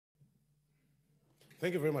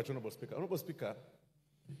Thank you very much, Honorable Speaker. Honorable Speaker,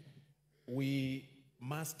 we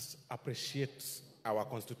must appreciate our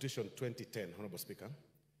Constitution 2010, Honorable Speaker,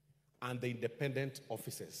 and the independent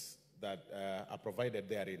offices that are provided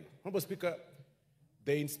therein. Honorable Speaker,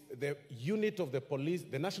 the unit of the police,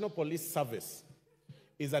 the National Police Service,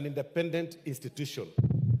 is an independent institution.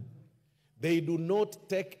 They do not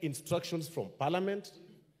take instructions from Parliament,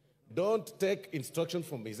 don't take instructions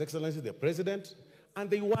from His Excellency the President, and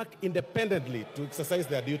they work independently to exercise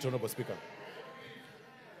their duty, Honorable Speaker.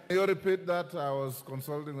 Can you repeat that? I was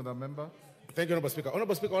consulting with a member. Thank you, Honorable Speaker.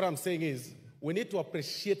 Honorable Speaker, what I'm saying is we need to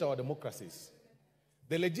appreciate our democracies.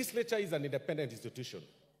 The legislature is an independent institution.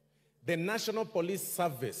 The National Police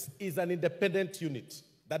Service is an independent unit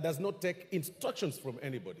that does not take instructions from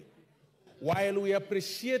anybody. While we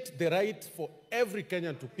appreciate the right for every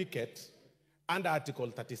Kenyan to picket under Article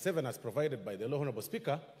 37 as provided by the law, Honorable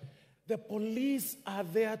Speaker, the police are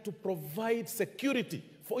there to provide security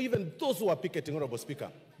for even those who are picketing, Honorable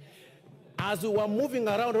Speaker. As we were moving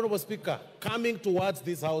around, Honorable Speaker, coming towards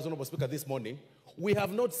this house, Honorable Speaker, this morning, we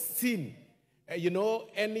have not seen,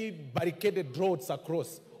 any barricaded roads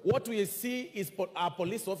across. What we see is our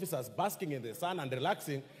police officers basking in the sun and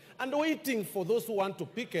relaxing and waiting for those who want to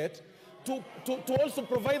picket to also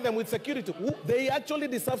provide them with security. They actually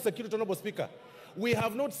deserve security, Honorable Speaker. We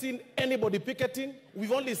have not seen anybody picketing.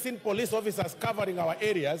 We've only seen police officers covering our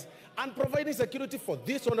areas and providing security for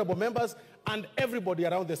these honorable members and everybody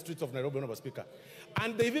around the streets of Nairobi, Honorable Speaker.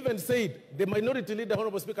 And they've even said, the minority leader,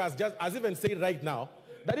 Honorable Speaker, has even said right now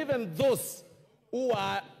that even those who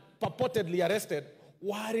are purportedly arrested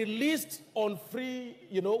were released on free,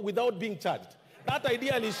 without being charged. That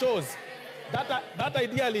ideally shows,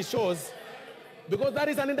 because that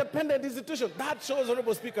is an independent institution, that shows,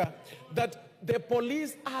 Honorable Speaker, that the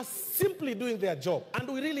police are simply doing their job. And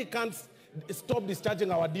we really can't stop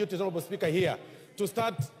discharging our duties, Honorable Speaker, here to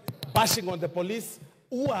start bashing on the police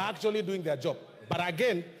who are actually doing their job. But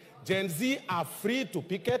again, Gen Z are free to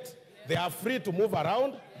picket. They are free to move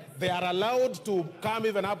around. They are allowed to come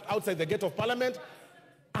even outside the gate of Parliament.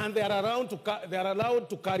 And they are allowed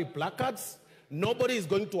to carry placards. Nobody is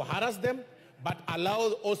going to harass them, but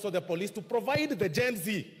allow also the police to provide the Gen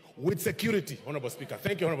Z with security, Honorable Speaker.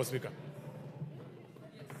 Thank you, Honorable Speaker.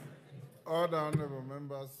 Order, honorable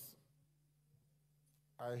members.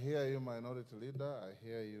 I hear you, minority leader. I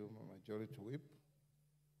hear you, majority whip.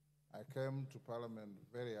 I came to Parliament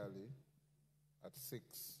very early, at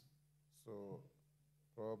 6, so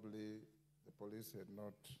probably the police had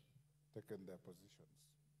not taken their positions.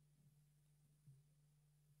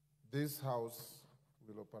 This House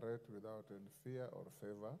will operate without any fear or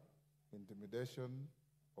favor, intimidation,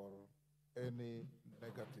 or any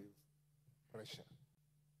negative pressure.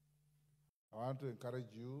 I want to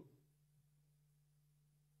encourage you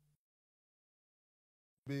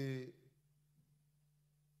to be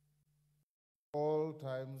all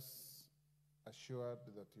times assured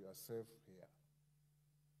that you are safe here.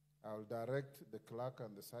 I will direct the clerk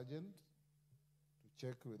and the sergeant to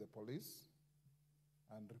check with the police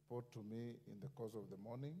and report to me in the course of the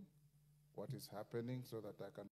morning what is happening so that I can